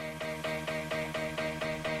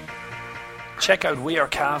Check out We Are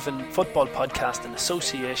Cavan football podcast in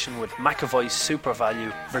association with McAvoy's Super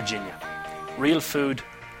Value, Virginia. Real food,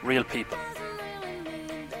 real people.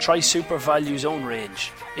 Try Super Value's own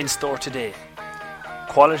range, in store today.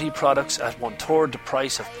 Quality products at 1/3 the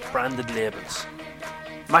price of branded labels.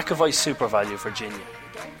 McAvoy's Super Value, Virginia.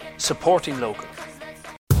 Supporting local.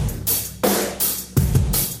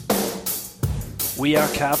 We Are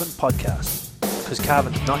Cavan podcast, because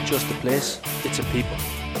Cavan's not just a place, it's a people.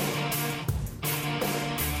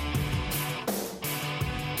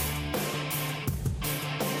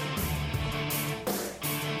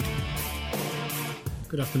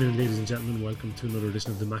 Good afternoon, ladies and gentlemen. Welcome to another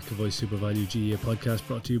edition of the McAvoy Super Value GAA podcast,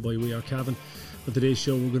 brought to you by We Are Cavan. On today's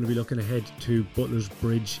show, we're going to be looking ahead to Butler's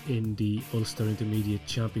Bridge in the Ulster Intermediate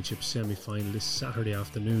Championship semi-final this Saturday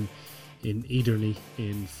afternoon in Ederney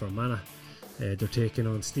in Fermanagh. They're taking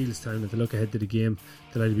on Steelestown, and to look ahead to the game,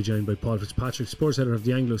 delighted to be joined by Paul Fitzpatrick, sports editor of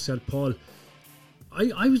the Anglo Celt. Paul,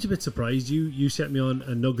 I was a bit surprised. You sent me on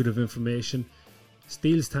a nugget of information.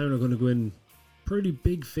 Steelestown are going to go in pretty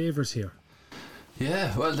big favourites here.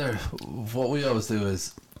 Yeah, well, what we always do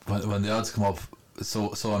is when the odds come up,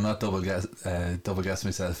 so I'm not double guessing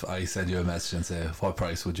myself, I send you a message and say, what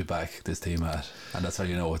price would you back this team at? And that's how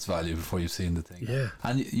you know it's value before you've seen the thing. Yeah.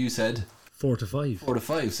 And you said 4 to 5. 4 to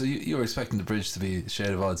 5. So you were expecting the Bridge to be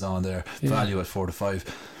shade of odds on there, value at 4 to 5.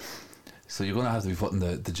 So you're going to have to be putting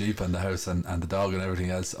the Jeep and the house and the dog and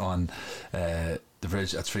everything else on the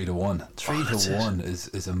Bridge at 3 to 1. 3 to 1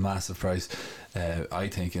 is a massive price, I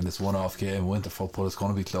think, in this one-off game. Winter football is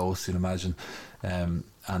going to be close, you'd imagine. And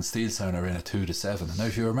Steelestown are in at 2 to 7. Now,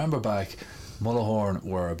 if you remember back, Mullahoran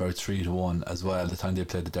were about 3 to 1 as well the time they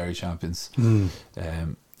played the Derry champions. In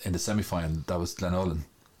the semi-final, that was Glenullen.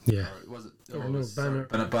 Yeah. Or was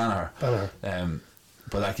it? Banner.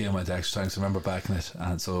 But that game went extra time, so I remember backing it,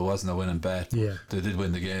 and so it wasn't a winning bet. Yeah. They did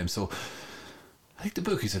win the game, so I think the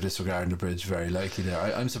bookies are disregarding the Bridge very likely there.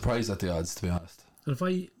 I'm surprised at the odds, to be honest. And if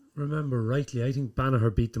I remember rightly, I think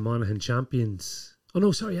Banagher beat the Monaghan champions. Oh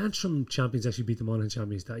no, sorry, Antrim champions actually beat the Monaghan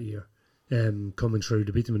champions that year. Coming through,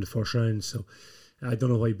 they beat them in the first round. So I don't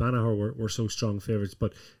know why Banagher were so strong favourites,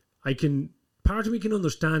 but part of me can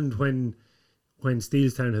understand when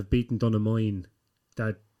Steelestown have beaten Donaghmoyne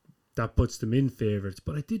that puts them in favourites,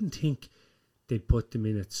 but I didn't think they'd put them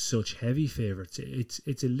in at such heavy favourites.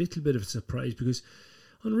 It's a little bit of a surprise because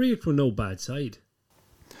Unreact were no bad side.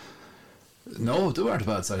 No, they weren't a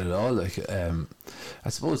bad side at all. I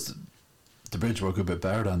suppose the Bridge were a good bit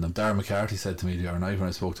better than them. Darren McCarthy said to me the other night when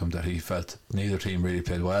I spoke to him that he felt neither team really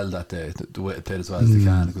played well that day, played as well as they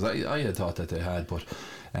can, because I had thought that they had, but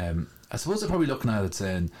I suppose they're probably looking at it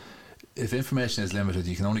saying, if information is limited,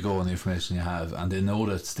 you can only go on the information you have, and they know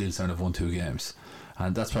that Steelestown have won 2 games,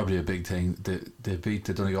 and that's probably a big thing. They beat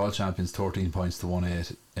the Donegal champions 13 points to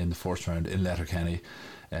 1-8 in the first round in Letterkenny.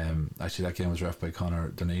 Actually, that game was ref by Conor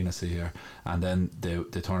Duneen, I see here, and then they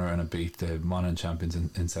turn around and beat the Monaghan champions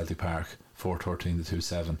in Celtic Park 4-13 to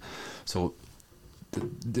 2-7. So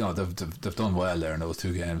they've done well there in those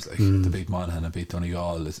 2 games. To beat Monaghan and beat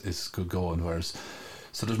Donegal is good going, whereas.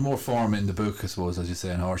 So there's more form in the book, I suppose, as you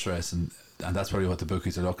say, in horse race, and that's probably what the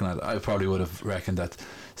bookies are looking at. I probably would have reckoned that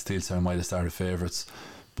Steelestown might have started favourites,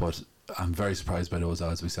 but I'm very surprised by those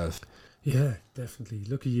odds myself. Yeah, definitely.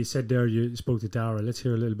 Look, you said there you spoke to Dara. Let's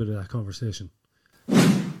hear a little bit of that conversation.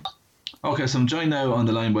 Okay, so I'm joined now on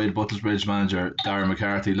the line by the Butler's Bridge manager, Darren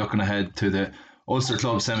McCarthy, looking ahead to the Ulster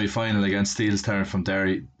Club semi-final against Steelestown from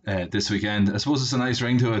Derry this weekend. I suppose it's a nice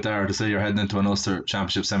ring to it, Dara, to say you're heading into an Ulster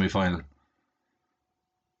Championship semi-final.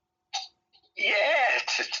 Yeah,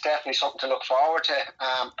 it's definitely something to look forward to.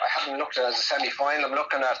 I haven't looked at it as a semi-final. I'm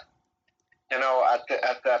looking at,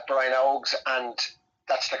 at Brian Oaks, and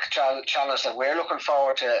that's the challenge that we're looking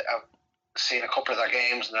forward to. I've seen a couple of their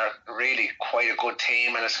games, and they're really quite a good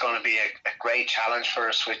team, and it's going to be a great challenge for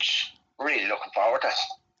us, which we're really looking forward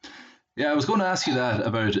to. Yeah, I was going to ask you that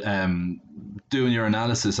about doing your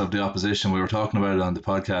analysis of the opposition. We were talking about it on the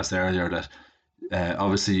podcast earlier that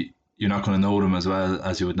obviously you're not going to know them as well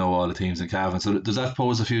as you would know all the teams in Cavan. So does that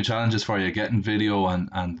pose a few challenges for you, getting video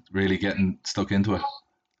and really getting stuck into it?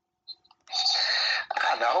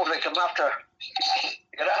 No, I'm after.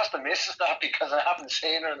 You're going to have to miss that because I haven't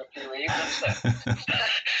seen her in a few evenings.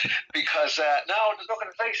 Because look,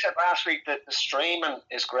 as I said last week, that the streaming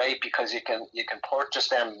is great because you can purchase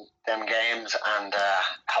them games and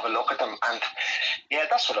have a look at them. And yeah,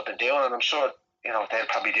 that's what I've been doing, and I'm sure they'll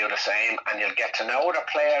probably do the same, and you'll get to know the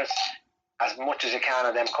players as much as you can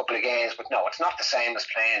in them couple of games. But no, it's not the same as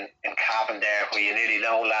playing in Cavan there, where you nearly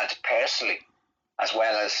know lads personally, as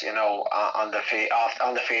well as on the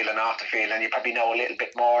field and off the field, and you probably know a little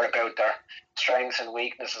bit more about their strengths and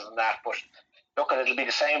weaknesses and that. But look, it'll be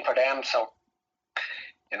the same for them. So,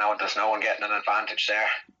 there's no one getting an advantage there.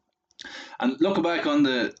 And looking back on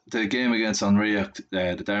the game against Unreact,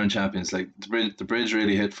 the Down champions, like the Bridge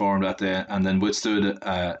really hit form that day, and then withstood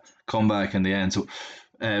a comeback in the end. So,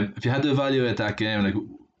 if you had to evaluate that game, like,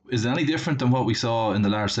 is it any different than what we saw in the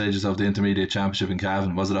latter stages of the Intermediate Championship in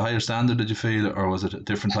Cavan? Was it a higher standard, did you feel, or was it a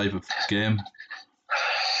different type of game?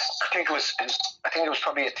 I think it was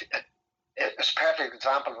probably it's a perfect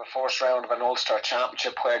example of a first round of an Ulster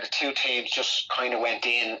Championship where the two teams just kind of went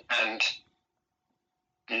in and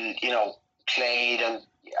played, and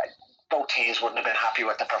both teams wouldn't have been happy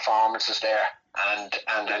with the performances there. And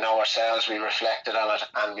I know ourselves, we reflected on it,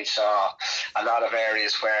 and we saw a lot of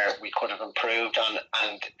areas where we could have improved on.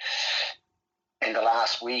 And in the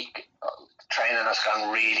last week, training has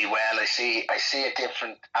gone really well. I see a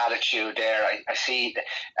different attitude there. I see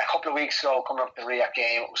a couple of weeks ago, coming up the Riac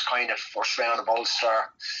game, it was kind of first round of Ulster,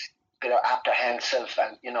 bit of apprehensive,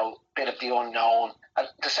 and bit of the unknown. And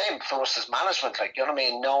the same for us as management, like, you know what I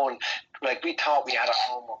mean, knowing, like, we thought we had our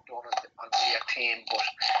homework done on the Riac team, but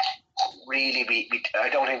really I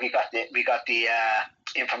don't think we got the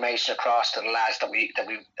information across to the lads that we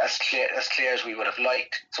as clear as we would have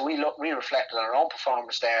liked. So we reflected on our own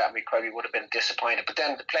performance there, and we probably would have been disappointed. But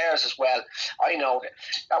then the players as well, I know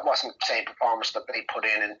that wasn't the same performance that they put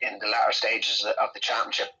in the latter stages of the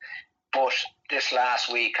championship. But this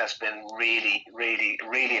last week has been really, really,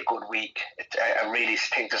 really a good week. I really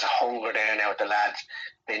think there's a hunger there now with the lads.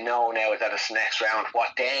 They know now that it's the next round.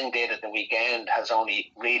 What Dan did at the weekend has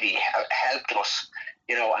only really helped us,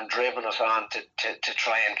 and driven us on to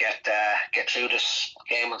try and get through this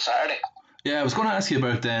game on Saturday. Yeah, I was going to ask you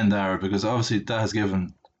about Dan, Dara, because obviously that has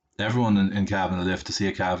given everyone in Cavan a lift to see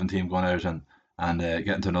a Cavan team going out and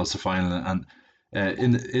getting to an Ulster final. And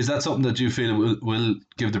is that something that you feel will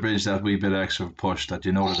give the Bridge that wee bit of extra push, that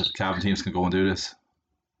that the Cavan teams can go and do this?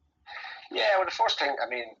 Yeah, well, the first thing, I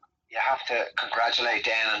mean, you have to congratulate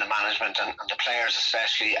Dan and the management and the players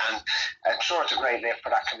especially, and I'm sure it's a great lift for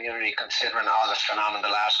that community considering all that's gone on in the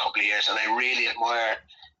last couple of years. And I really admire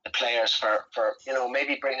the players for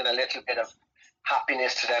maybe bringing a little bit of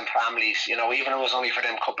happiness to them families, even if it was only for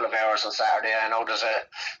them couple of hours on Saturday. I know there's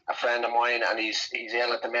a friend of mine, and he's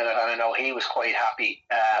ill at the minute, and I know he was quite happy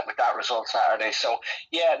with that result Saturday. So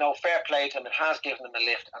yeah, no, fair play to them. It has given them a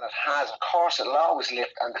lift, and it has, of course, it'll always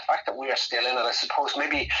lift. And the fact that we are still in it, I suppose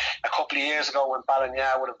maybe a couple of years ago when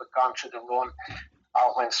Ballina would have gone through the run,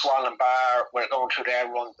 or when Swan and Bar were going through their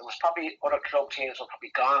run, there was probably other club teams were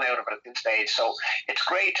probably gone out of it at this stage. So it's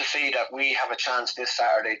great to see that we have a chance this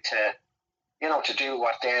Saturday to do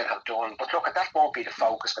what Dan have done. But look, that won't be the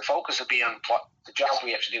focus. The focus will be on what the job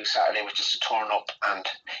we have to do Saturday, which is to turn up. And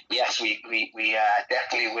yes, we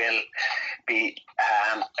definitely will be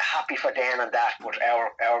happy for Dan and that, but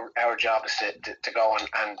our job is to go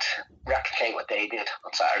and replicate what they did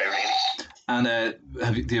on Saturday, really.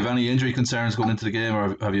 And do you have any injury concerns going into the game,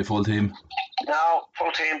 or have you a full team? No,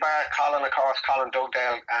 full team bar Colin, of course, Colin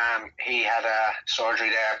Dugdale. He had a surgery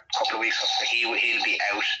there a couple of weeks ago, so he'll be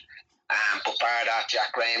out. But bar that,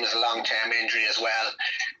 Jack Graham is a long-term injury as well.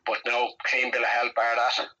 But no, clean bill of health bar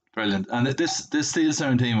that. Brilliant. And this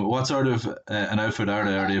Steelstown team, what sort of an outfit are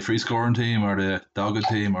they? Are they a free scoring team, or they a dogged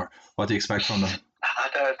team, or what do you expect from them?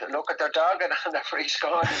 Look at their dogged and their free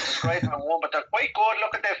scoring. Describe them in one, but they're quite good.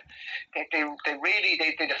 Look at they really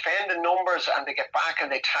defend in numbers, and they get back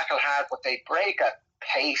and they tackle hard, but they break at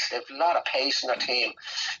pace. They've a lot of pace in their team.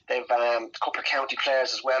 They've a couple of county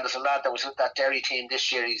players as well. There's a lad that was with that Derry team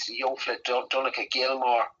this year. He's a young fella, Donica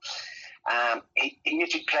Gilmore. He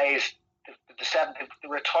usually plays the seven. They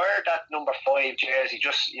retired that number 5 jersey.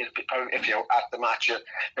 Just if you're at the match,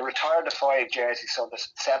 they retired the 5 jersey. So the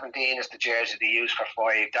 17 is the jersey they use for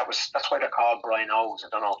 5. That's why they're called Brian Owes. I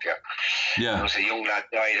don't know if you're. Yeah. There was a young lad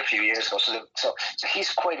died a few years ago. So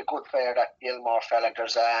he's quite a good player. That Gilmore fella.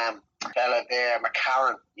 There's fella there,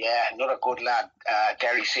 McCarran. Yeah, another good lad.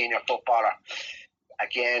 Derry senior footballer.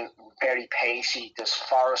 Again, very pacey. There's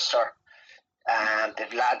Forrester.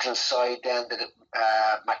 They've lads inside then. The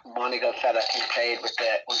McMonigal fella, he played with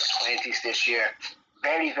the under-20s this year.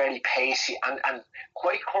 Very, very pacey and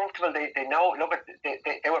quite comfortable. They know. Look,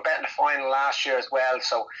 they were betting the final last year as well,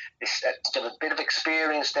 so they have a bit of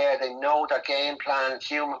experience there. They know their game plan.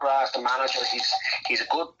 Hugh McGrath, the manager, he's a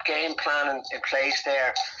good game plan in place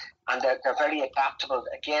there. And they're very adaptable.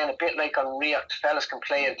 Again, a bit like on Riac, fellas can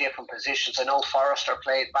play in different positions. I know Forrester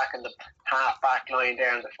played back in the half-back line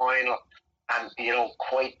there in the final, and looked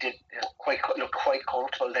quite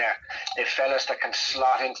comfortable there. They've fellas that can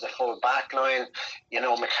slot into the full back line.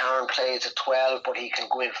 McCarran plays at 12, but he can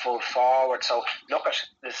go in full forward. So look,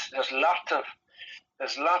 there's lots of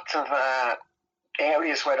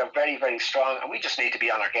areas where they're very, very strong, and we just need to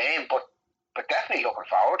be on our game. But definitely looking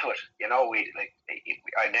forward to it. You know,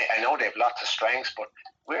 I know they've lots of strengths, but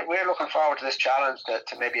we're looking forward to this challenge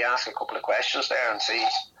to maybe ask a couple of questions there and see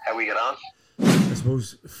how we get on. I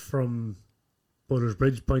suppose from Butler's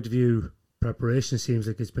Bridge point of view, preparation seems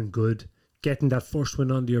like it's been good. Getting that first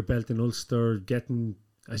win under your belt in Ulster, getting,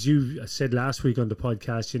 as you said last week on the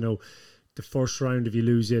podcast, you know, the first round, if you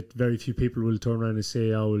lose it, very few people will turn around and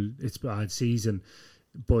say, oh, well, it's a bad season.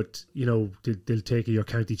 But, you know, they'll take your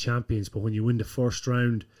county champions. But when you win the first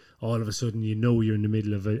round, all of a sudden, you know, you're in the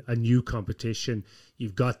middle of a new competition.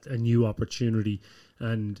 You've got a new opportunity.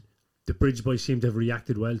 And the Bridge boys seem to have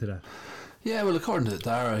reacted well to that. Yeah, well, according to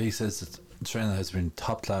Dara, he says that training has been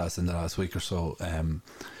top class in the last week or so.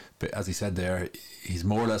 But as he said there, he's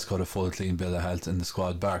more or less got a full clean bill of health in the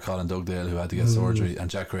squad, bar Colin Dugdale, who had to get surgery, and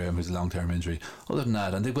Jack Graham, who's a long-term injury. Other than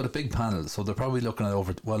that, and they've got a big panel, so they're probably looking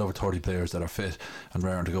at well over 30 players that are fit and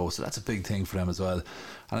raring to go, so that's a big thing for them as well.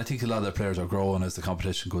 And I think a lot of the players are growing as the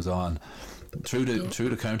competition goes on through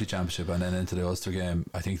the county championship and then into the Ulster game.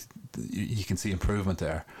 I think you can see improvement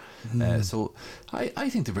there. So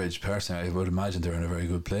I think the Bridge, personally, I would imagine they're in a very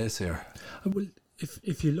good place here. Well,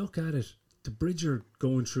 if you look at it, the Bridge are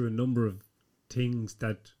going through a number of things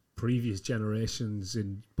that previous generations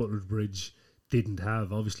in Butler's Bridge didn't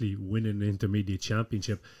have. Obviously, winning an intermediate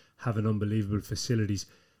championship, having unbelievable facilities,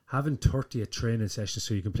 having 30 at training sessions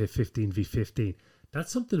so you can play 15v15.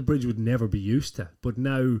 That's something the Bridge would never be used to. But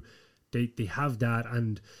now they have that.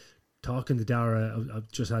 And talking to Dara,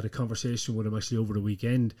 I've just had a conversation with him actually over the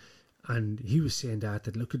weekend, and he was saying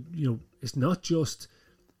that look, you know, it's not just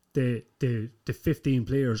the 15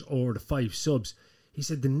 players or the 5 subs. He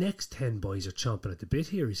said the next 10 boys are chomping at the bit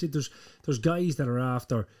here. He said there's guys that are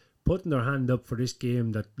after putting their hand up for this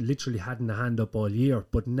game that literally hadn't a hand up all year,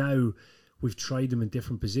 but now we've tried them in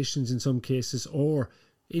different positions in some cases, or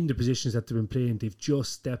in the positions that they've been playing, they've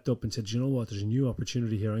just stepped up and said, you know what, there's a new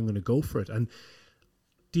opportunity here, I'm going to go for it. And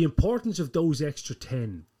the importance of those extra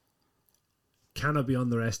 10 cannot be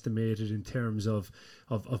underestimated in terms of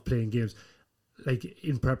playing games. Like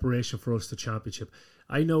in preparation for Ulster Championship,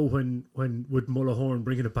 I know when with Mullahoran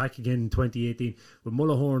bringing it back again in 2018, with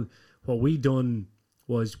Mullahoran, what we done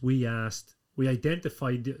was we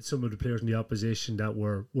identified some of the players in the opposition that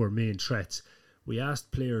were main threats. We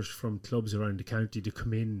asked players from clubs around the county to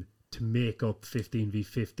come in to make up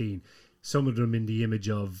 15v15. Some of them in the image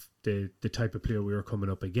of the type of player we were coming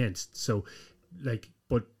up against. So,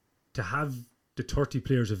 but to have the 30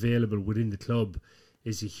 players available within the club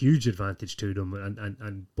is a huge advantage to them,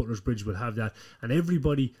 and Butler's Bridge will have that. And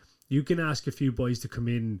everybody, you can ask a few boys to come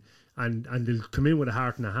in and they'll come in with a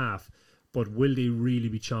heart and a half, but will they really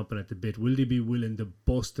be chomping at the bit? Will they be willing to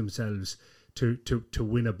bust themselves to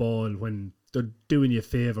win a ball when they're doing you a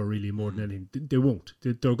favour really more than anything? They won't.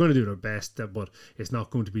 They're going to do their best, but it's not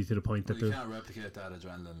going to be to the point that you can't replicate that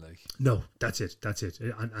adrenaline. No, that's it,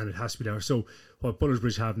 and it has to be there. So what Butler's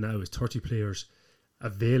Bridge have now is 30 players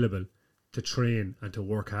available to train and to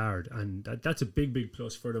work hard, and that's a big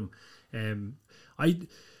plus for them.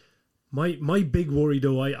 My big worry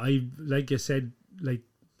though, I like I said, like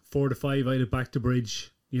 4 to 5, I'd have backed the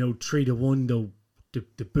Bridge. 3 to 1 though.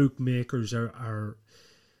 The bookmakers are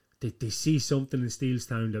they see something in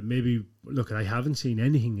Steelstown that maybe, look, I haven't seen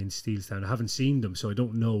anything in Steelstown. I haven't seen them, so I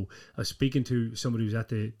don't know. I was speaking to somebody who was at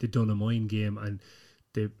the Donaghmoyne game, and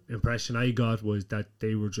the impression I got was that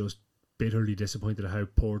they were just bitterly disappointed at how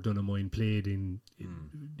poor Donaghmoyne played in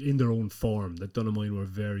their own form. That Donaghmoyne were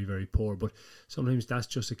very, very poor, but sometimes that's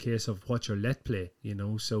just a case of what you're let play,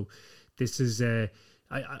 so this is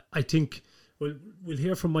I think we'll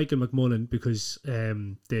hear from Michael McMullen, because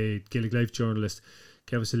the Gaelic Life journalist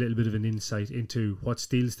gave us a little bit of an insight into what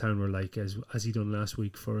Steelstown were like, as he done last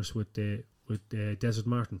week for us with Desert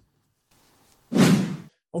Martin.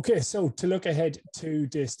 Okay, so to look ahead to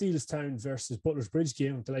the Steelstown versus Butler's Bridge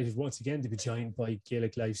game, I'm delighted once again to be joined by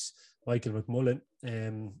Gaelic Life's Michael McMullen.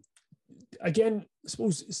 Again, I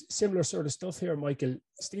suppose similar sort of stuff here, Michael.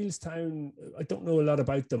 Steelstown, I don't know a lot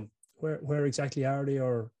about them. Where exactly are they,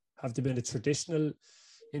 or have they been a traditional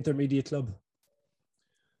intermediate club?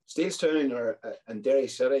 Steelstown and Derry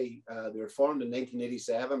City, they were formed in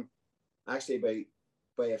 1987, actually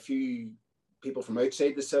by a few people from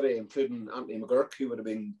outside the city, including Anthony McGurk, who would have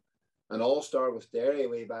been an all-star with Derry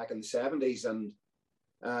way back in the 70s, and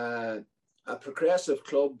a progressive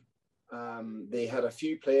club. They had a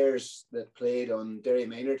few players that played on Derry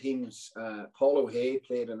minor teams. Paul O'Hay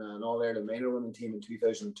played in an All-Ireland minor women team in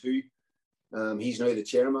 2002. He's now the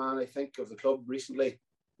chairman, I think, of the club recently.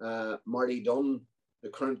 Marty Dunn, the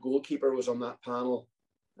current goalkeeper, was on that panel.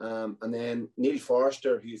 And then Neil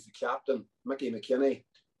Forrester, who's the captain, Mickey McKinney,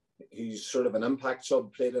 who's sort of an impact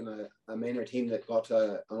sub, played in a minor team that got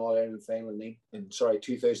an All-Ireland final in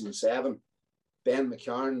 2007. Ben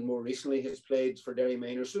McCarn, more recently, has played for Derry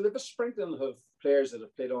Minors. So they have a sprinkling of players that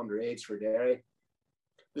have played underage for Derry.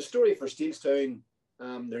 The story for Steelstown,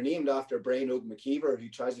 they're named after Brian Og McKeever, who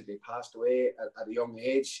tragically passed away at a young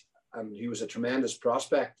age, and he was a tremendous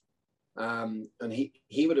prospect. And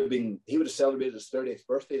he would have celebrated his 30th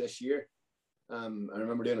birthday this year. I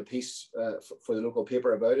remember doing a piece for the local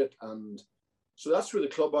paper about it, and so that's where the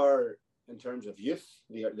club are in terms of youth.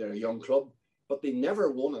 They're a young club, but they never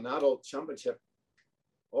won an adult championship,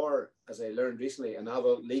 or, as I learned recently, an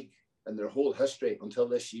adult league in their whole history until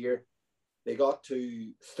this year. They got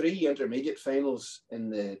to 3 intermediate finals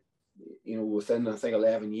within I think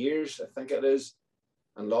 11 years, I think it is,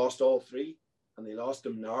 and lost all 3, and they lost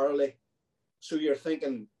them narrowly. So you're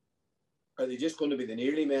thinking, are they just going to be the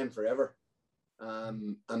nearly men forever?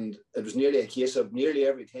 And it was nearly a case of nearly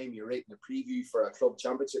every time you're writing a preview for a club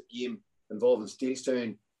championship game involving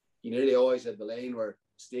Steelstown, you nearly always had the line where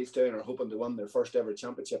Steelstown are hoping to win their first ever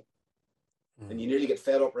championship. And you nearly get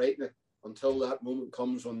fed up writing it until that moment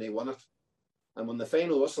comes when they won it. And when the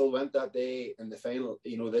final whistle went that day in the final,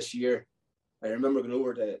 this year, I remember going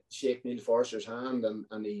over to shake Neil Forster's hand,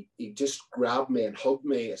 and he just grabbed me and hugged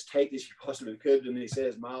me as tight as he possibly could. And he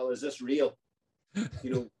says, "Mal, is this real?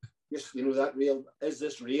 That real? Is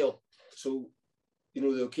this real?" So,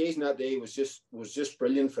 the occasion that day was just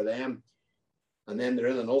brilliant for them. And then they're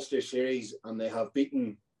in an Ulster series, and they have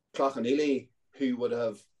beaten Clockaneely, who would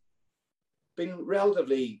have been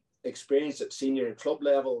relatively experienced at senior club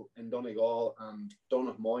level in Donegal, and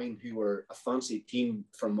Donaghmoyne, who were a fancy team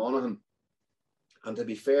from Monaghan. And to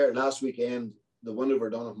be fair, last weekend, the win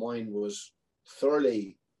over Donaghmoyne was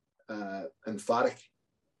thoroughly emphatic.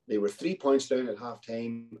 They were 3 points down at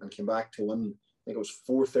half-time and came back to win. I think it was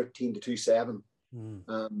 4-13 to 2-7.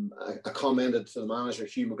 I commented to the manager,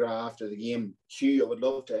 Hugh McGrath, after the game, "Hugh, I would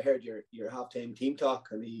love to have heard your half-time team talk."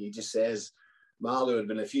 And he just says, "Mal, there would have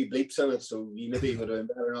been a few bleeps in it, so you maybe would have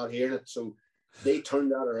been better not hearing it." So they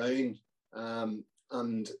turned that around.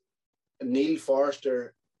 And Neil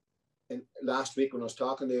Forrester, last week when I was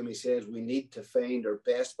talking to him, he says, "We need to find our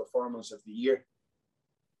best performance of the year,"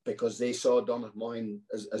 because they saw Donaghmoyne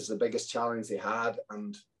as the biggest challenge they had.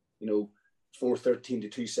 And, 4-13 to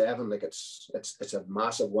 2-7, like it's a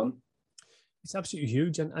massive one. It's absolutely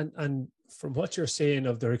huge. And from what you're saying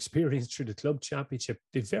of their experience through the club championship,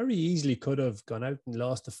 they very easily could have gone out and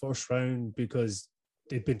lost the first round because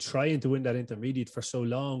they've been trying to win that intermediate for so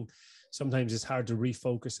long. Sometimes it's hard to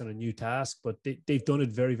refocus on a new task, but they've done it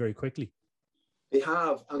very, very quickly. They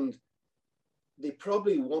have, and they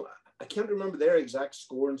probably won. I can't remember their exact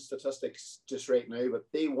scoring statistics just right now,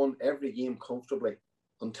 but they won every game comfortably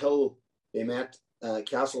until they met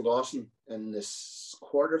Castle Dawson in this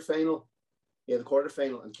quarterfinal. Yeah, the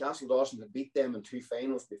quarterfinal, and Castle Dawson had beat them in 2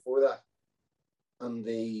 finals before that, and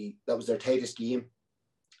that was their tightest game.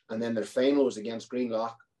 And then their final was against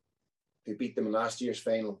Greenlock, who beat them in last year's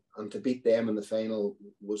final, and to beat them in the final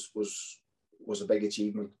was a big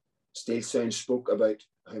achievement. Steelstown spoke about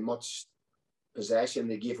how much possession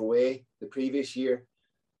they gave away the previous year.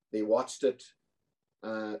 They watched it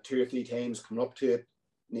 2 or 3 times coming up to it.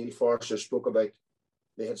 Neil Forster spoke about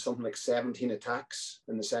they had something like 17 attacks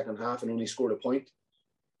in the second half and only scored a point,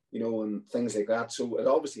 and things like that. So it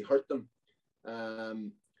obviously hurt them.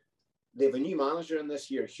 They have a new manager in this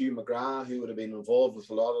year, Hugh McGrath, who would have been involved with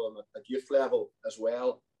a lot of them at youth level as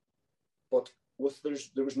well. But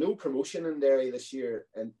there was no promotion in Derry this year,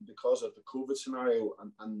 and because of the COVID scenario,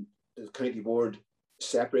 and the county board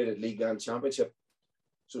separated league and championship.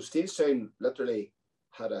 So Steelstown literally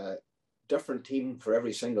had a different team for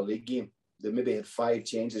every single league game. They maybe had 5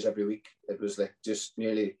 changes every week. It was like just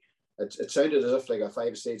nearly, it sounded as if like a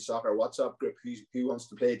 5-a-side soccer WhatsApp group, who wants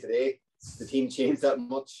to play today? The team changed that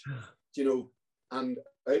much, and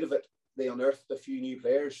out of it, they unearthed a few new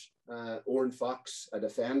players. Oren Fox, a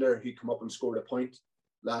defender who came up and scored a point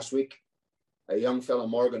last week. A young fella,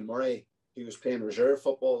 Morgan Murray, who was playing reserve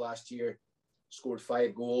football last year, scored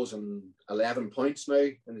 5 goals and 11 points now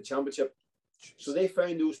in the championship. So they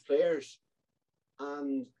found those players,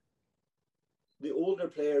 and the older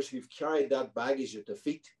players who've carried that baggage of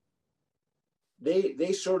defeat, they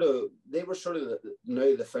were sort of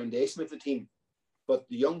now the foundation of the team. But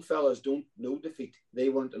the young fellas don't know defeat. They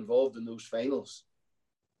weren't involved in those finals.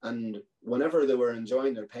 And whenever they were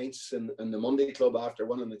enjoying their pints in the Monday Club after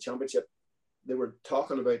winning the championship, they were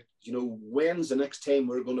talking about, when's the next time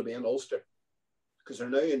we're going to be in Ulster? Because they're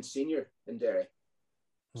now in senior in Derry.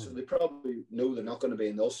 So they probably know they're not going to be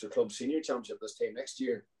in the Ulster Club Senior Championship this time next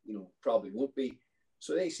year. Probably won't be.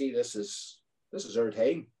 So they see this is their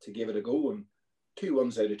time to give it a go, and 2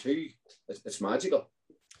 wins out of 2, it's magical.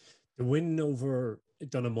 The win over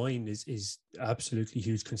Donaghmine is absolutely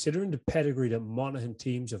huge, considering the pedigree that Monaghan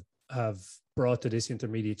teams have brought to this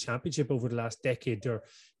intermediate championship over the last decade. They're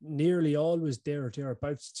nearly always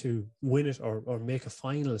thereabouts to win it or make a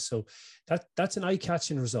final. So that's an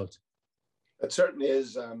eye-catching result. It certainly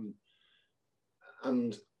is.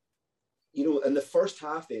 And in the first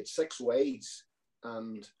half, they had 6 wides,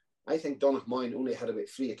 and I think Donaghmine only had about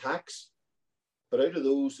 3 attacks. But out of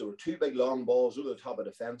those, there were 2 big long balls over the top of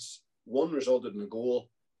the fence. One resulted in a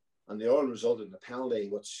goal, and the other resulted in a penalty,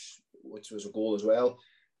 which was a goal as well.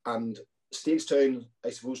 And Steelstown,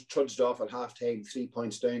 I suppose, trudged off at half-time, 3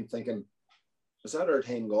 points down, thinking, is that our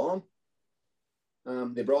time gone?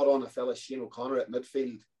 They brought on a fella, Shane O'Connor, at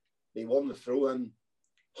midfield. They won the throw-in,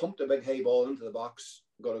 humped a big high ball into the box,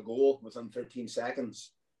 got a goal within 13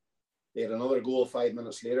 seconds. They had another goal 5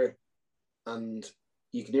 minutes later, and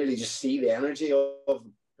you can nearly just see the energy of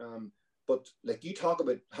them. But like you talk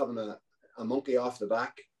about having a monkey off the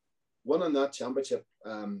back, winning that championship,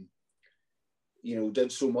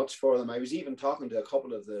 did so much for them. I was even talking to a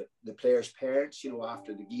couple of the players' parents,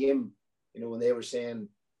 after the game, when they were saying,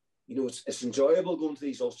 it's enjoyable going to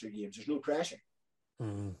these Ulster games. There's no pressure.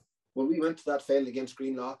 Mm. When we went to that final against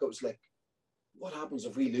Greenlock, it was like, what happens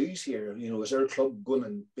if we lose here? Is our club going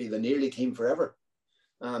to be the nearly team forever?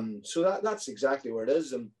 So that's exactly where it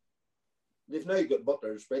is. And they've now got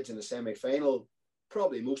Butler's Bridge in the semi-final.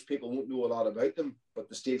 Probably most people won't know a lot about them, but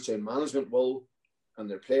the Steelstown management will, and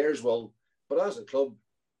their players will. But as a club,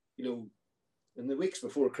 in the weeks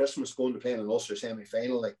before Christmas, going to play in an Ulster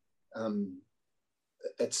semi-final,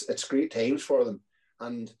 it's great times for them.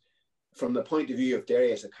 And from the point of view of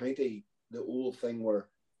Derry as a county, the old thing where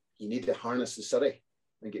you need to harness the city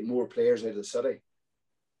and get more players out of the city.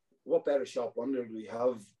 What better shop wonder do we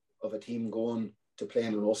have of a team going to play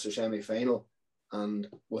in an Ulster semi-final? And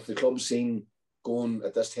with the club scene going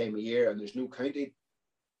at this time of year, and there's no county,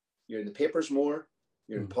 you're in the papers more,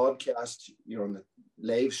 you're in podcasts, you're on the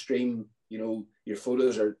live stream, your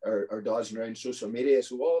photos are dodging around social media.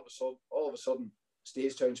 So all of a sudden,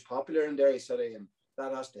 Steelstown's popular in Derry City, and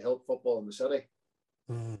that has to help football in the city.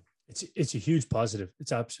 It's a huge positive.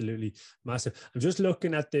 It's absolutely massive. I'm just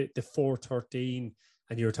looking at the 4-13,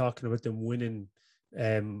 and you're talking about them winning,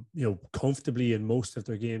 comfortably in most of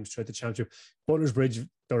their games throughout the championship. Butler's Bridge,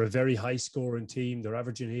 they're a very high scoring team. They're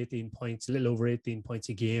averaging 18 points, a little over 18 points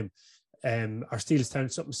a game. Are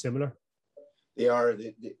Steelstown something similar? They are.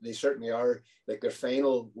 They certainly are. Like, their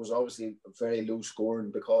final was obviously very low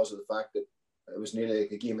scoring because of the fact that it was nearly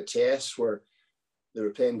like a game of chess where they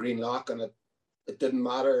were playing Greenlock, and it didn't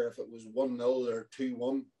matter if it was 1-0 or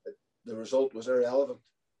 2-1. The result was irrelevant.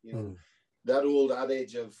 That old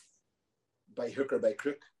adage of by hook or by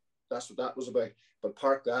crook, that's what that was about. But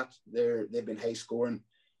park that, they've been high scoring.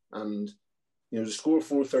 And, to score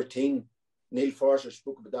 4-13, Neil Forster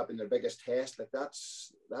spoke about that being their biggest test. Like,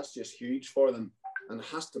 that's just huge for them, and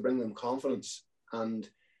has to bring them confidence. And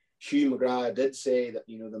Hugh McGrath did say that,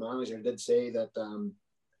 the manager did say that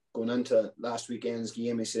going into last weekend's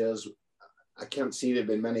game, he says, I can't see there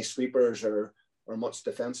been many sweepers or much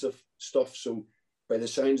defensive stuff. So by the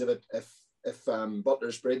sounds of it, if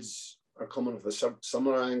Butler's Bridge are coming with a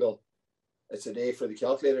similar angle, it's a day for the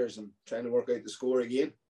calculators and trying to work out the score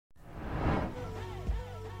again.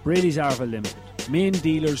 Brady's Arva Limited, main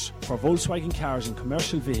dealers for Volkswagen cars and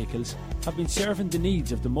commercial vehicles, have been serving the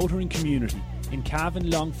needs of the motoring community in Cavan,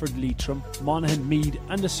 Longford, Leitrim, Monaghan, Meath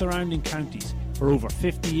and the surrounding counties for over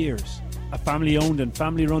 50 years. A family-owned and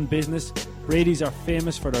family-run business, Brady's are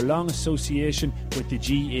famous for their long association with the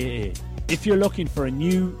GAA. If you're looking for a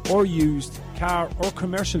new or used car or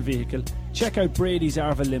commercial vehicle, check out Brady's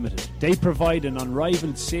Arva Limited. They provide an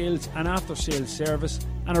unrivaled sales and after-sales service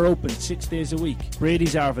and are open 6 days a week.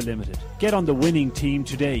 Brady's Arva Limited. Get on the winning team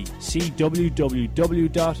today. See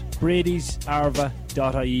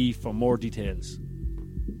www.bradysarva.ie for more details.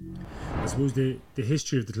 I suppose the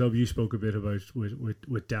history of the club you spoke a bit about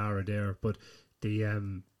with Dara there, but the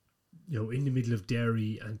in the middle of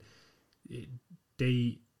Derry, and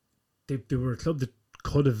they were a club that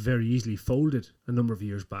could have very easily folded a number of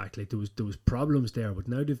years back. Like, there was problems there, but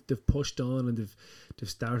now they've pushed on and they've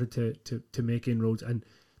started to make inroads, and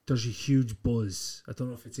there's a huge buzz. I don't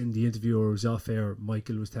know if it's in the interview or it was off air.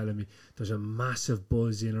 Michael was telling me there's a massive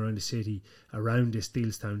buzz in around the city around this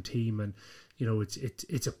Steelstown team, and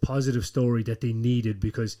it's a positive story that they needed,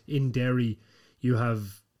 because in Derry you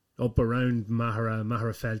have up around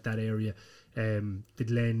Maherafelt, that area, the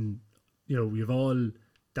Glen, you've all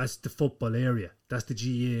that's the football area, that's the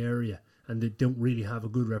GA area, and they don't really have a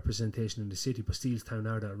good representation in the city, but Steelstown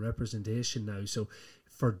are that representation now. So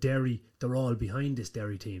for Derry, they're all behind this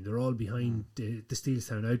Derry team. They're all behind the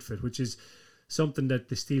Steelstown outfit, which is something that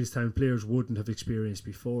the Steelstown players wouldn't have experienced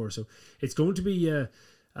before. So it's going to be a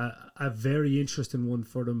very interesting one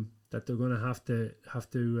for them, that they're going to have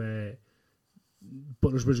to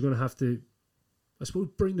Butlers Bridge are going to have to, I suppose,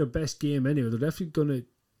 bring their best game anyway. They're definitely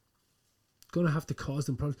going to have to cause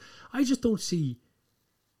them problems. I just don't see,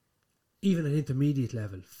 even at intermediate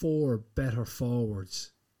level, 4 better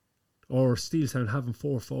forwards, or Steelstown having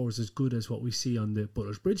 4 forwards as good as what we see on the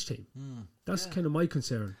Butlers Bridge team. That's kind of my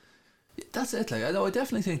concern. That's it. Like, I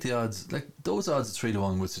definitely think the odds, like those odds at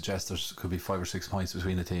 3-1, would suggest there could be 5 or 6 points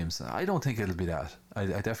between the teams. I don't think it'll be that. I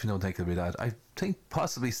definitely don't think it'll be that. I think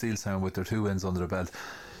possibly Steelstown, with their 2 wins under their belt,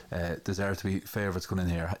 deserve to be favourites going in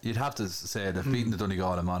here. You'd have to say they've beaten the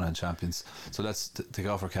Donegal and Monaghan champions, so let's take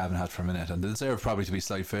off our Cavan hat for a minute, and they deserve probably to be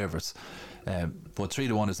slight favourites, but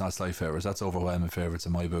 3-1 is not slight favourites. That's overwhelming favourites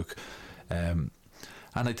in my book. And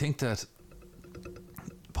I think that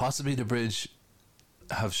possibly the Bridge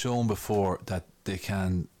have shown before that they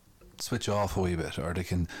can switch off a wee bit, or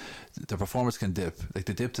their performance can dip. Like,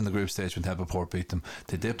 they dipped in the group stage when Templeport beat them.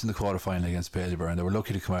 They dipped in the quarter final against Bailieborough, and they were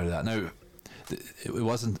lucky to come out of that. Now, it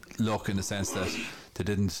wasn't luck in the sense that they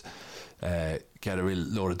didn't get a real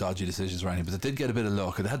load of dodgy decisions or anything, but they did get a bit of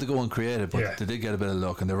luck. They had to go and create it, but they did get a bit of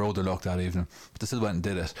luck, and they rode their luck that evening, but they still went and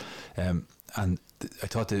did it. And I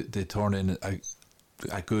thought they turned in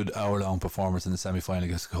a good hour-long performance in the semi-final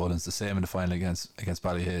against Cullen's, the same in the final against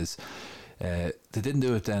Ballyhaise. They didn't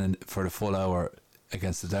do it then for the full hour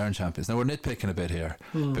against the Down champions. Now, we're nitpicking a bit here,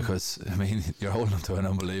 because, I mean, you're holding them to an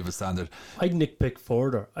unbelievable standard. I'd nitpick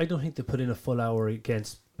further. I don't think they put in a full hour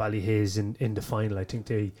against Ballyhaise in the final. I think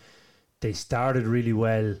they started really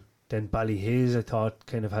well. Then Ballyhaise, I thought,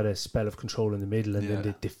 kind of had a spell of control in the middle, and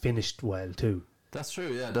then they finished well too. That's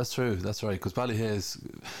true, yeah, that's true, that's right. Because Ballyhaise,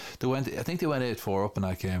 I think they went 8-4 up in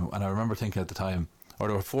that game, and I remember thinking at the time, or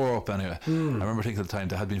they were 4 up anyway. I remember thinking at the time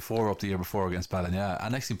they had been 4 up the year before against Ballina,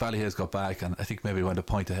 and next thing Ballyhaise got back, and I think maybe went a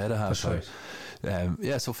point ahead at half time.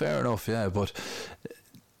 Right. So fair enough, yeah, but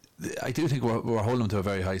I do think we're holding them to a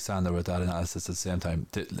very high standard with that analysis at the same time.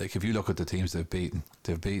 Like, if you look at the teams they've beaten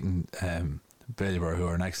Bailieborough, who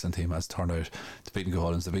are an excellent team, as it turned out. They've beaten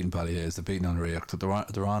Goldens, they've beaten Ballyhaise, they've beaten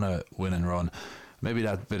Unreact. They're on a winning run. Maybe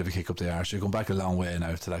that bit of a kick up the arse. You're going back a long way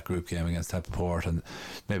now to that group game against Templeport, and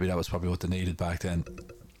maybe that was probably what they needed back then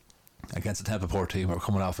against the Templeport team. We were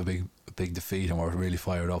coming off a big defeat, and we were really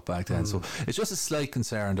fired up back then. So it's just a slight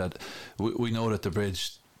concern that we know that the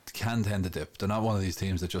Bridge can tend to dip. They're not one of these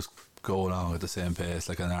teams that just go along at the same pace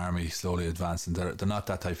like an army slowly advancing. They're not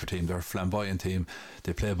that type of team. They're a flamboyant team.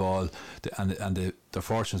 They play ball, and their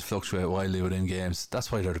fortunes fluctuate wildly within games.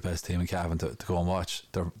 That's why they're the best team in Cavan to go and watch.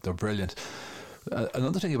 They're brilliant.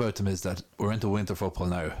 Another thing about them is that we're into winter football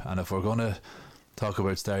now, and if we're going to talk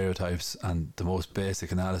about stereotypes and the most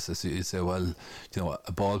basic analysis, you say, well,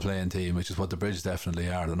 a ball playing team, which is what the Bridge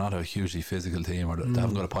definitely are. They're not a hugely physical team, or they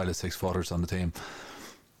haven't got a pile of 6-footers on the team.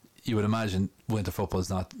 You would imagine winter football is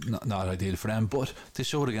not ideal for them, but they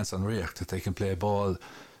showed against Unreact that they can play ball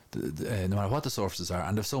no matter what the surfaces are,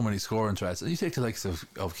 and there's so many scoring threats. And you take the likes of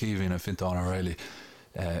Keeving and Fintan O'Reilly.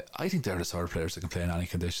 I think they're the sort of players that can play in any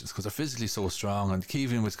conditions, because they're physically so strong, and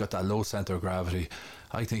Keeving, has got that low centre of gravity.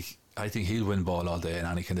 I think he'll win ball all day in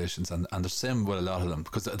any conditions, and the same with a lot of them,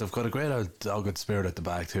 because they've got a great old dogged spirit at the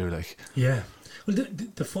back too. Like, yeah. Well,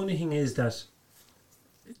 the funny thing is that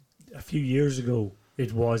a few years ago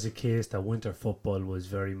it was a case that winter football was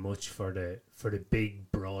very much for the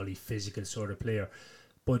big, brawly, physical sort of player.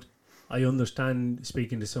 But I understand,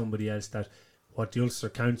 speaking to somebody else, that what the Ulster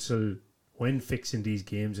Council, when fixing these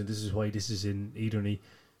games, and this is why this is in Ederney,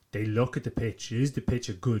 they look at the pitch. Is the pitch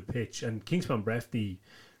a good pitch? And Kingspan Breffni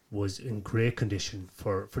was in great condition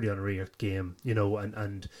for the Unreact game,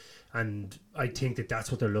 and I think that's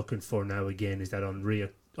what they're looking for now again, is that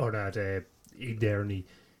Unreact, or that Ederney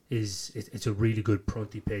it's a really good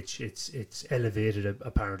prunty pitch. It's elevated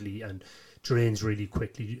apparently and drains really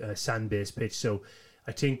quickly, sand-based pitch. So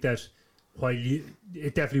I think that while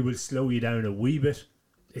it definitely will slow you down a wee bit,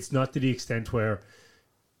 it's not to the extent where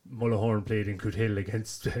Mullahoran played in Coothill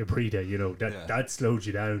against Breda. That slowed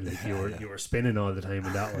you down. Like you were spinning all the time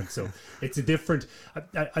in that one. So it's a different.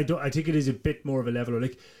 I think it is a bit more of a level.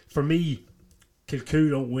 Like, for me, Kilcoo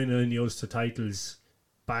don't win any Ulster titles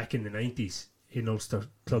back in the 90s in Ulster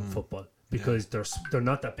club football, because they're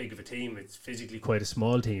not that big of a team. It's physically quite a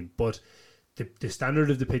small team, but the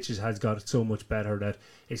standard of the pitches has got so much better that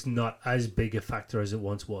it's not as big a factor as it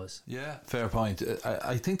once was. Yeah, fair point.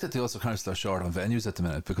 I think that the Ulster Council are short on venues at the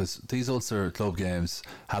minute, because these Ulster club games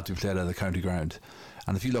have to be played at the county ground.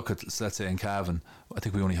 And if you look at, let's say in Cavan, I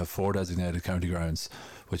think we only have 4 designated county grounds,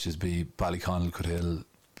 which is Ballyconnell, Coothill,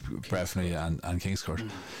 Breffni and Kingscourt.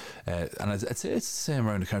 And I'd say it's the same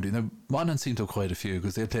around the county. Now, Monaghan seem to have quite a few,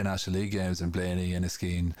 because they play National League games in Blaney and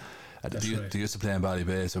Enniskeane. They used to play in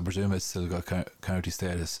Ballybay, so I presume it's still got county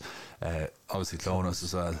status. Obviously Clonus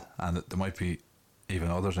as well, and there might be even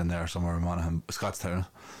others in there somewhere in Monaghan, Scottstown,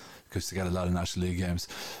 because they get a lot of National League games.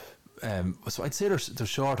 So I'd say they're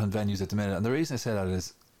short on venues at the minute, and the reason I say that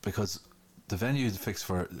is because the venue fixed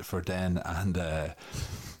for Den and the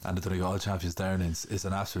Donegal Champions Downings is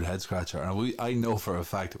an absolute head scratcher, and I know for a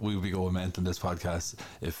fact we would be going mental in this podcast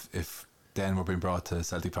if Den were being brought to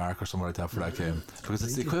Celtic Park or somewhere like that for that game, because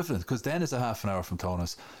it's the equivalent, because Den is a half an hour from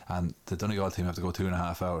Clonus and the Donegal team have to go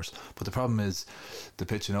 2.5 hours. But the problem is the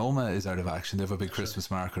pitch in Oma is out of action. They have a big Christmas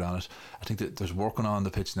market on it. I think that there's working on the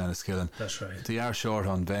pitch in Enniskillen. That's right. They are short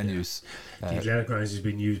on venues. The Athletic Grounds has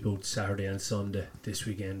been used both Saturday and Sunday this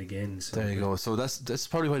weekend again, so there you go. So that's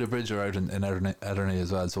probably why the Bridge are out in Ederney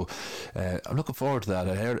as well. So I'm looking forward to that.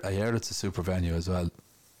 I heard it's a super venue as well.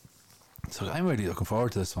 So I'm really looking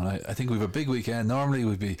forward to this one. I think we have a big weekend. Normally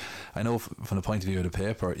we'd be, I know from the point of view of the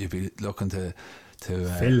paper, you'd be looking to fill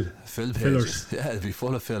pages. Fillers. Yeah, it'd be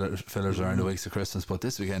full of fillers around the weeks of Christmas. But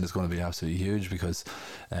this weekend is going to be absolutely huge, because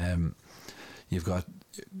you've got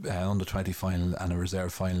under 20 final and a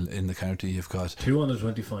reserve final in the county. You've got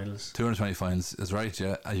 220 finals. 220 finals is right,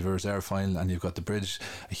 yeah. And you've a reserve final, and you've got the Bridge,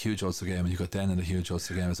 a huge Ulster game, and you've got Den in a huge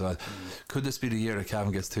Ulster game as well. Could this be the year that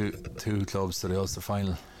Cavan gets two clubs to the Ulster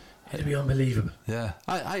final? It'd be unbelievable. Yeah,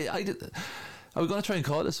 I did. I was going to try and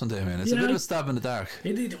call this one day, man. It's a bit of a stab in the dark.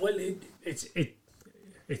 It's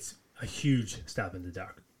a huge stab in the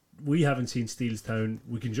dark. We haven't seen Steelstown.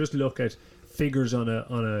 We can just look at figures on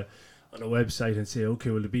a website and say, okay,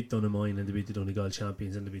 well, they beat Dunamine and they beat the Donegal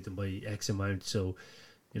champions and they beat them by X amount. So,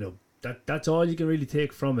 that's all you can really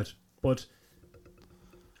take from it. But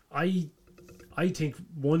I think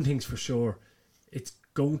one thing's for sure, it's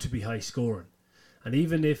going to be high scoring, and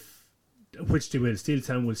even if, which they will,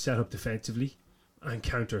 Steelstown will set up defensively and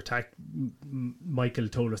counter attack. Michael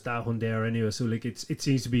told us that one there anyway. So it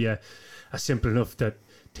seems to be a simple enough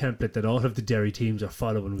template that all of the Derry teams are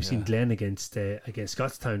following. We've seen Glen against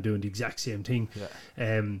Scottstown doing the exact same thing.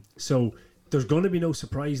 So there's going to be no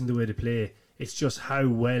surprise in the way they play. It's just how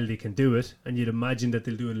well they can do it, and you'd imagine that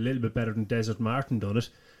they'll do it a little bit better than Desert Martin done it.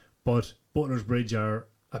 But Butler's Bridge are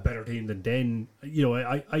a better team than Den.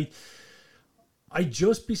 I'd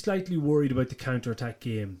just be slightly worried about the counter-attack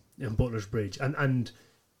game in Butler's Bridge, and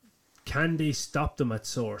can they stop them at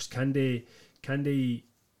source? Can they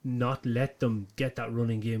not let them get that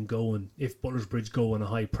running game going if Butler's Bridge go on a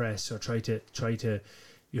high press or try to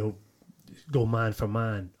go man for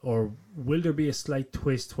man? Or will there be a slight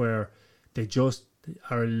twist where they just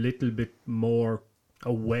are a little bit more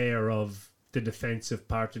aware of the defensive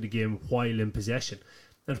part of the game while in possession?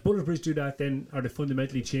 And if Butler's Bridge do that, then are they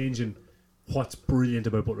fundamentally changing what's brilliant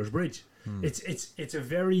about Butler's Bridge? It's a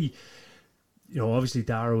very, obviously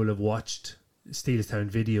Dara will have watched Steelstown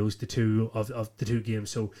videos, the two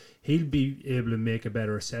games, so he'll be able to make a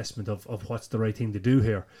better assessment of what's the right thing to do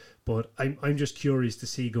here. But I'm just curious to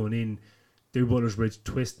see going in, do Butler's Bridge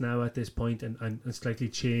twist now at this point and slightly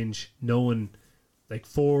change, knowing like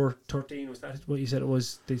 4-13, was that what you said it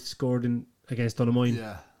was, they scored in against Dunamine?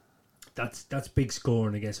 Yeah, that's big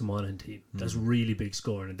scoring against a Monaghan team. That's really big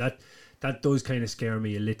scoring, and that does kind of scare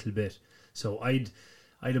me a little bit. So I'd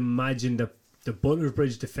imagine that the Butler's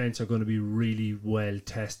Bridge defence are going to be really well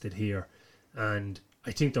tested here, and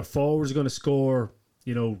I think their forwards are going to score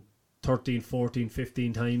 13, 14,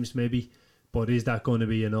 15 times maybe, but is that going to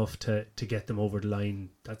be enough to get them over the line?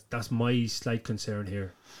 That's my slight concern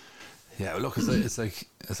here. Yeah, look, it's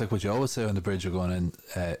like what you always say when the Bridge are going in,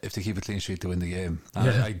 if they keep a clean sheet to win the game. And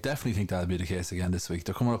I definitely think that'll be the case again this week.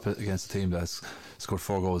 They're coming up against a team that's scored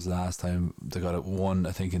 4 goals last time. They got it 1,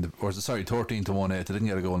 I think, 13 to 1-8. They didn't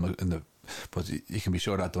get a goal in the but you can be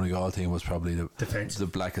sure that Donegal team was probably the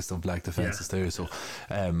blackest of black defences too. So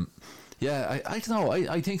I don't know.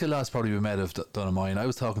 I think the last probably we met of Dunamine. I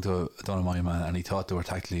was talking to a Dunamine man and he thought they were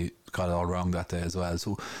tactically got it all wrong that day as well.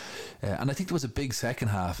 So and I think there was a big second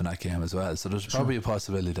half in that game as well. So there's probably a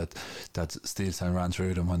possibility that Steelstown ran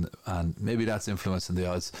through them and maybe that's influencing the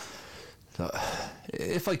odds. So,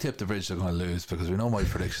 if I tip the Bridge, they're going to lose because we know my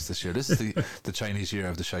predictions this year. This is the Chinese year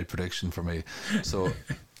of the shite prediction for me. So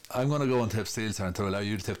I'm going to go and tip Steelstown to allow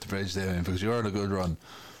you to tip the Bridge, Damien, because you're on a good run.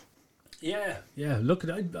 Yeah. Look,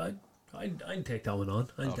 I'd take that one on.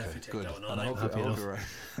 I'd definitely take that one on. I'm happy enough. Right.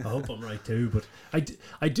 I hope I'm right too. But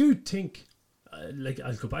I do think,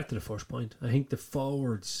 I'll go back to the first point. I think the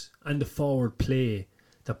forwards and the forward play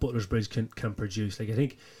that Butler's Bridge can produce. Like, I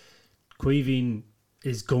think Caoimhín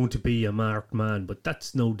is going to be a marked man, but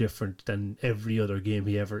that's no different than every other game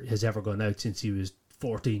he has ever gone out since he was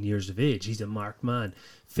 14 years of age. He's a marked man.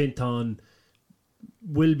 Fintan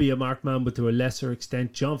will be a marked man, but to a lesser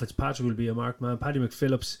extent. John Fitzpatrick will be a marked man. Paddy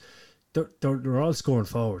McPhillips, they're all scoring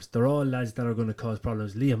forwards. They're all lads that are going to cause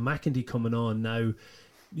problems. Liam McEntee coming on now,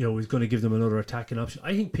 is going to give them another attacking option.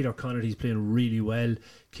 I think Peter Connerty's playing really well.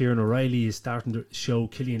 Kieran O'Reilly is starting to show.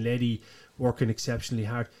 Killian Leddy working exceptionally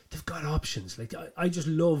hard. They've got options. Like, I just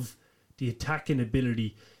love the attacking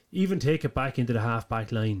ability. Even take it back into the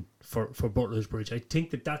half-back line for Butler's Bridge. I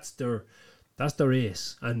think that's their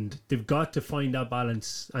ace, and they've got to find that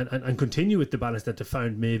balance and continue with the balance that they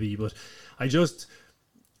found maybe. But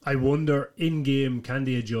I wonder in game, can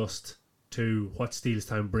they adjust to what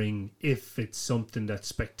Steelstown bring if it's something that's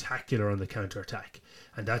spectacular on the counter attack?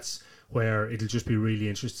 And that's where it'll just be really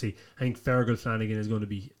interesting. I think Fergal Flanagan is going to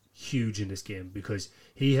be huge in this game because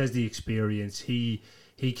he has the experience. He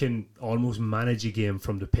can almost manage a game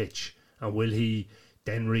from the pitch, and will he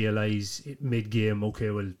then realise mid-game,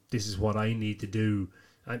 okay, well, this is what I need to do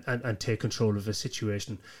and take control of a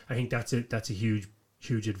situation. I think that's a huge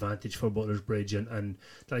advantage for Butler's Bridge, and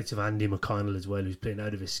the likes of Andy McConnell as well, who's playing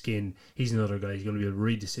out of his skin. He's another guy who's going to be able to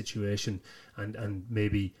read the situation and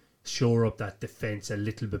maybe shore up that defence a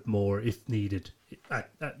little bit more if needed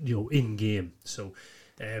at in game. So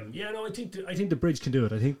I think the Bridge can do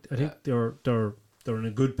it. I think they're in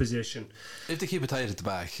a good position if they keep it tight at the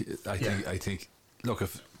back. I think look,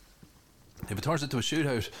 if it turns into a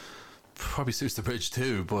shootout, probably suits the Bridge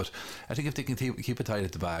too, but I think if they can keep it tight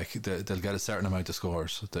at the back, they'll get a certain amount of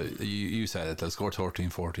scores. You said it, they'll score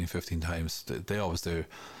 13, 14, 15 times. They always do,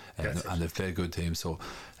 and they've played a good team, so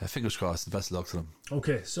fingers crossed, best of luck to them.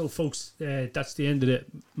 Okay, so folks, that's the end of the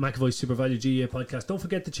McAvoy Super Value GA podcast. Don't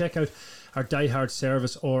forget to check out our Die Hard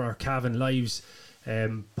service or our Cavan Lives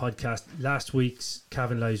podcast. Last week's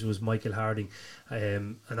Cavan Lives was Michael Harding,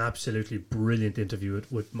 an absolutely brilliant interview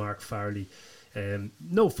with Mark Farley.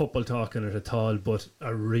 No football talk in it at all, but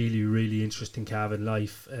a really, really interesting Cavan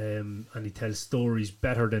life, and he tells stories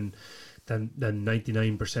better than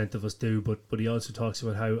 99% of us do, but he also talks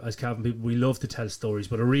about how as Cavan people we love to tell stories,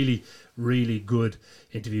 but a really, really good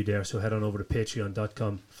interview there. So head on over to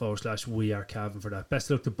patreon.com/wearecavan for that. Best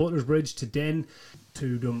of luck to Butler's Bridge, to Den,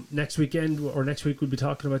 to them next weekend, or next week we'll be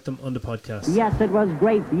talking about them on the podcast. Yes, it was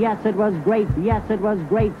great. Yes, it was great. Yes, it was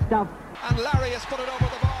great stuff. And Larry has put it over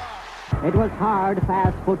the bar. It was hard,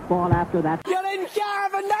 fast football after that. You're in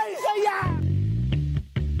Cavan,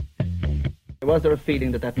 Was there a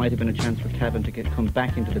feeling that might have been a chance for Cavan to come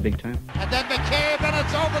back into the big time? And then McCabe, and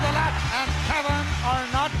it's over the lap, and Cavan are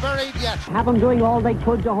not buried yet. Cavan doing all they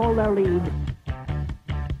could to hold their lead.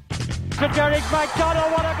 To Derek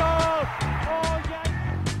McDonald, what a goal! Oh, yes!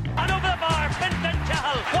 And over the bar, Fintan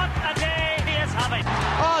Cahill, what a day he is having!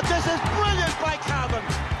 Oh, this is brilliant by Cavan!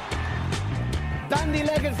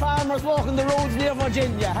 Dandy-legged farmers walking the roads near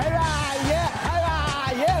Virginia. Hurrah!